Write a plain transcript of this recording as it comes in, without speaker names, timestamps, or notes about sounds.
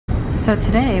So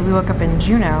today we woke up in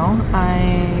Juneau. I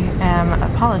am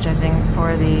apologizing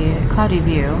for the cloudy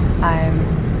view. I'm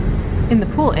in the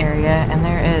pool area and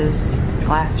there is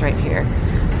glass right here,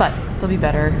 but there'll be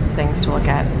better things to look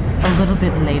at a little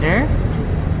bit later.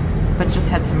 But just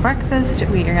had some breakfast.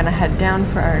 We are gonna head down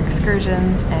for our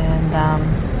excursions, and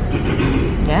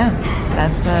yeah,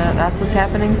 that's what's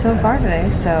happening so far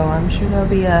today. So I'm sure there'll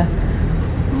be a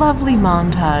lovely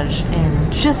montage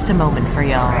in just a moment for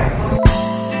y'all.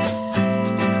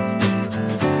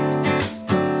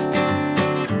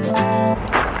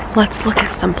 Let's look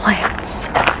at some plants.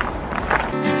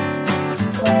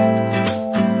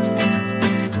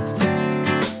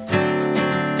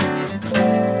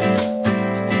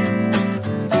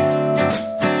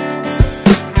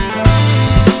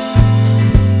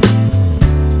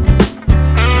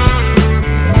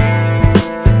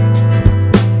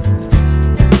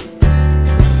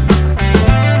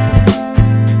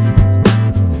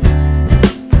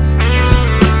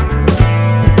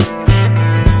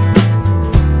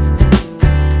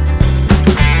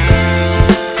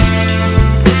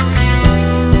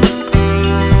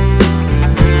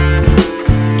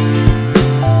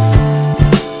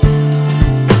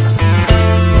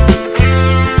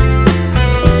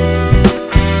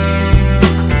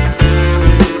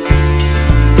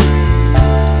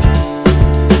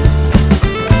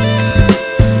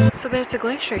 There's a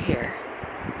glacier here.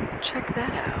 Check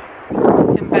that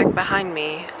out. And back behind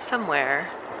me, somewhere,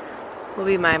 will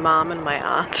be my mom and my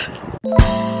aunt.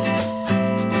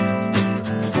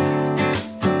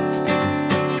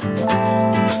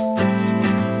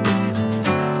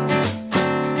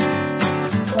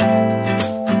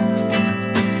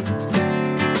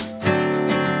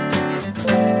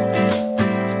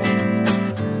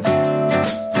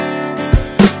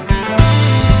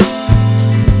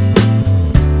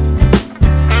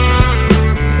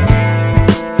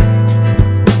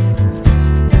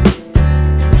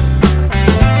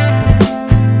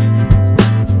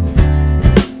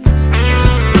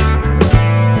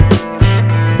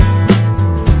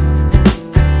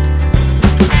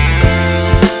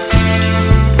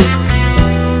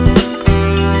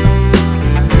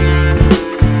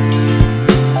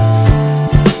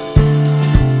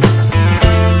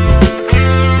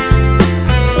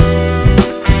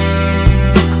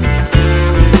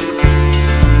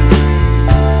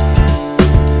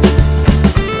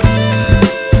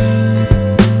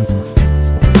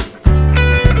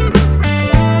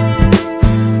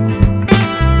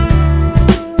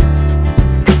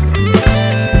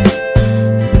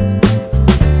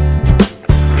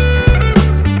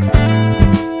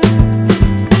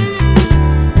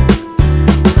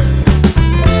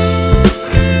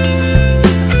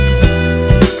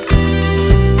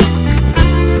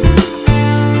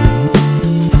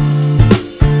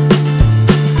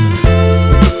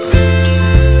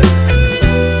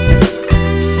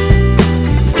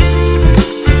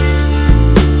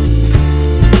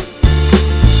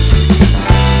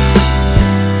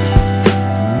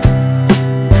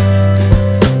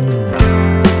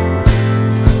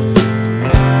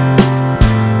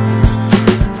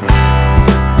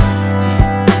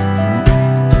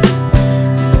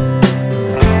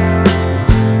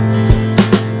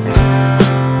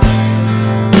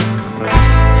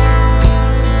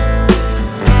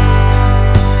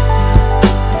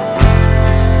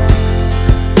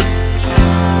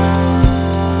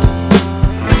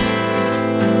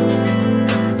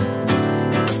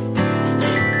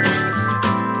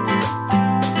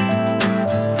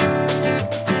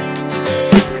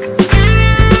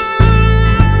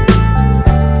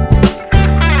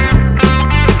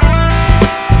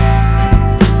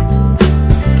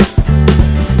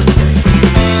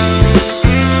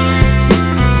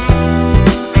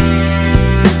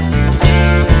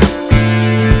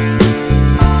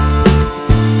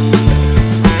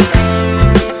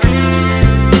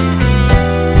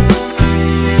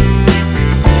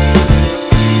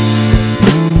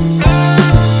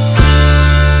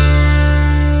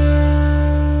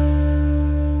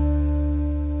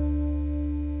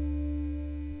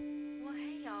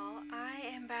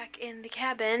 In the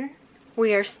cabin.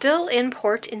 We are still in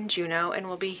port in Juneau and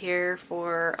we'll be here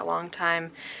for a long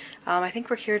time. I think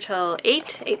we're here till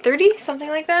 8:30, something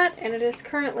like that, and it is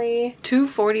currently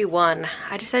 2:41.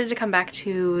 I decided to come back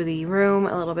to the room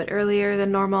a little bit earlier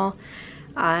than normal.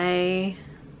 I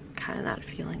kind of not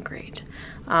feeling great.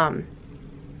 I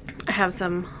have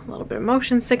a little bit of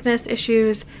motion sickness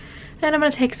issues, and I'm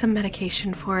gonna take some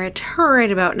medication for it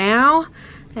right about now.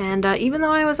 And even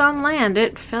though I was on land,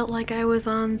 it felt like I was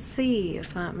on sea,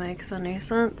 if that makes any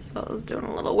sense. So I was doing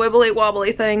a little wibbly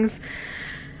wobbly things.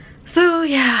 So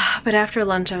yeah, but after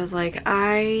lunch I was like,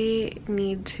 I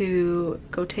need to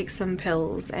go take some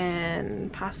pills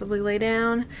and possibly lay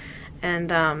down.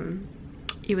 And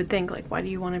you would think, like, why do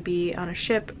you want to be on a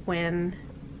ship when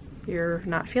you're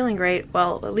not feeling great?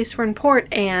 Well, at least we're in port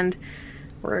and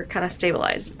we're kind of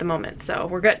stabilized at the moment, so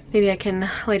we're good. Maybe I can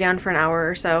lay down for an hour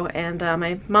or so. And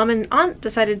my mom and aunt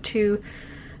decided to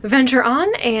venture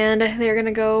on, and they're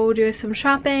gonna go do some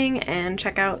shopping and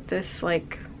check out this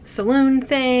like saloon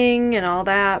thing and all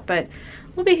that. But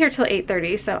we'll be here till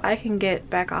 8:30, so I can get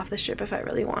back off the ship if I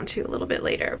really want to a little bit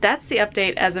later. That's the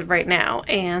update as of right now.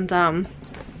 And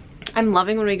I'm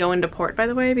loving when we go into port, by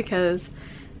the way, because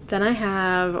then I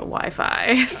have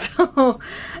Wi-Fi, so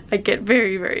I get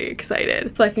very, very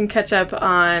excited. So I can catch up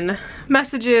on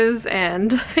messages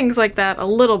and things like that a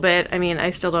little bit. I mean, I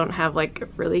still don't have like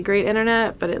really great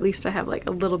internet, but at least I have like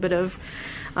a little bit of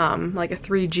like a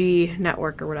 3G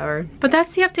network or whatever. But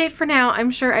that's the update for now.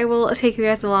 I'm sure I will take you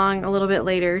guys along a little bit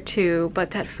later too.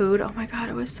 But that food, oh my god,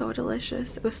 it was so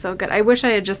delicious. It was so good. I wish I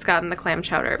had just gotten the clam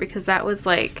chowder, because that was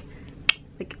like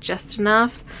just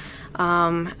enough.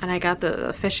 And I got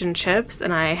the fish and chips,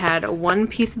 and I had one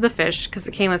piece of the fish because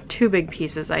it came with 2 big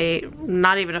pieces. I ate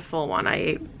not even a full one, I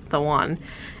ate the one.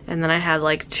 And then I had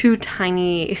like 2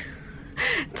 tiny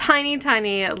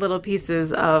tiny little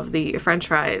pieces of the french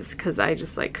fries because I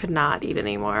just like could not eat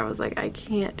anymore. I was like, I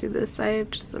can't do this. I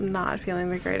just am not feeling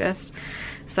the greatest.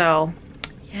 So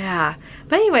yeah,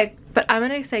 but anyway, but I'm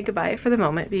gonna say goodbye for the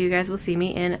moment, but you guys will see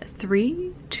me in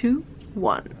 3, 2,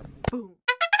 1. Boom.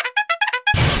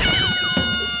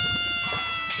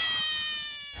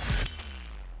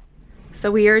 So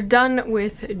we are done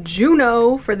with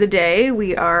Juneau for the day.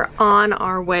 We are on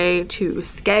our way to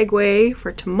Skagway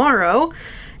for tomorrow.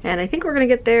 And I think we're gonna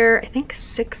get there, I think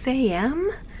 6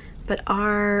 a.m. But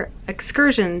our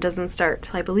excursion doesn't start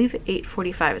till I believe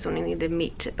 8:45 is when we need to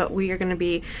meet. But we are gonna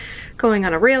be going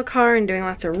on a rail car and doing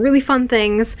lots of really fun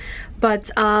things. But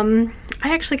I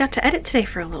actually got to edit today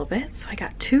for a little bit. So I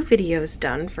got 2 videos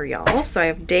done for y'all. So I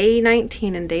have day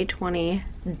 19 and day 20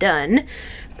 done.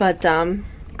 But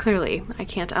clearly I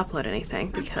can't upload anything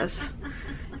because,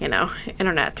 you know,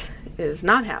 internet is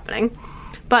not happening.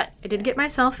 But I did get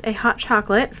myself a hot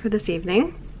chocolate for this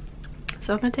evening.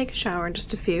 So I'm gonna take a shower in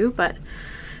just a few, but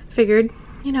figured,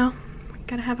 you know,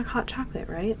 gotta have a hot chocolate,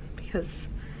 right? Because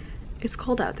it's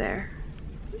cold out there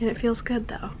and it feels good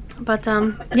though. But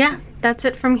yeah, that's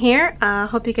it from here.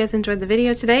 Hope you guys enjoyed the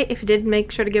video today. If you did,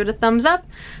 make sure to give it a thumbs up,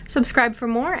 subscribe for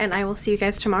more, and I will see you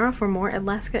guys tomorrow for more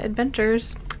Alaska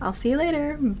adventures. I'll see you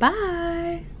later.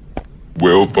 Bye.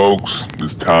 Well, folks,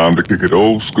 it's time to kick it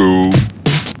old school.